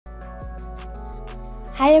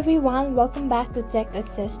Hi everyone, welcome back to Tech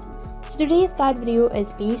Assist. So today's guide video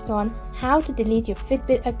is based on how to delete your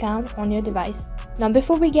Fitbit account on your device. Now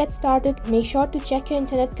before we get started, make sure to check your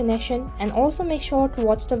internet connection and also make sure to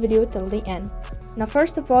watch the video till the end. Now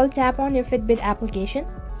first of all, tap on your Fitbit application.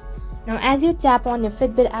 Now as you tap on your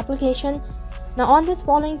Fitbit application, now on this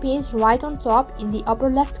following page, right on top in the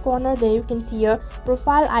upper left corner, there you can see your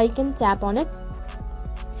profile icon. Tap on it.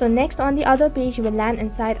 So next on the other page, you will land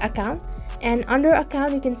inside account, and under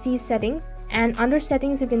account you can see settings, and under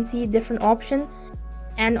settings you can see different options,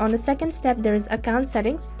 and on the second step there is account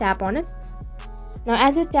settings. Tap on it. Now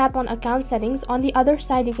as you tap on account settings, on the other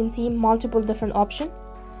side you can see multiple different options.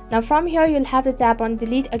 Now from here you'll have to tap on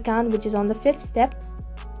delete account, which is on the fifth step.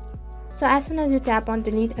 So as soon as you tap on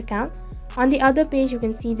delete account, on the other page you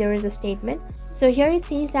can see there is a statement. So here it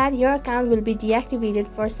says that your account will be deactivated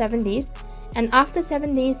for 7 days, and after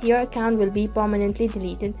 7 days your account will be permanently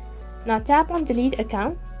deleted. Now tap on delete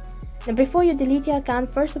account. Now before you delete your account,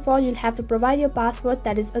 first of all you'll have to provide your password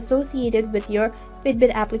that is associated with your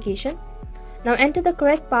Fitbit application. Now enter the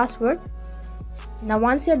correct password. Now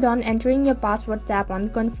once you're done entering your password, tap on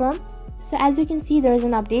confirm. So as you can see, there is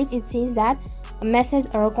an update. It says that a message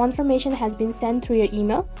or a confirmation has been sent through your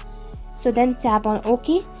email. So then tap on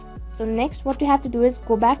OK. So next what you have to do is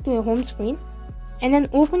go back to your home screen and then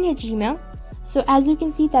open your Gmail. So as you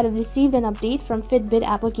can see that I've received an update from Fitbit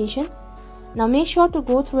application. Now make sure to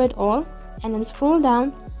go through it all and then scroll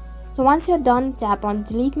down. So once you're done, tap on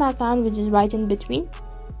delete my account, which is right in between.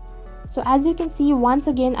 So as you can see, once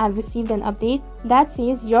again I've received an update that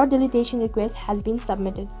says your deletion request has been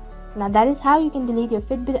submitted. Now that is how you can delete your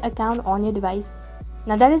Fitbit account on your device.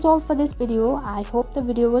 Now that is all for this video. I hope the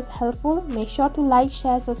video was helpful. Make sure to like,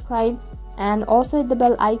 share, subscribe, and also hit the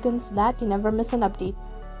bell icon so that you never miss an update.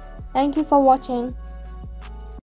 Thank you for watching.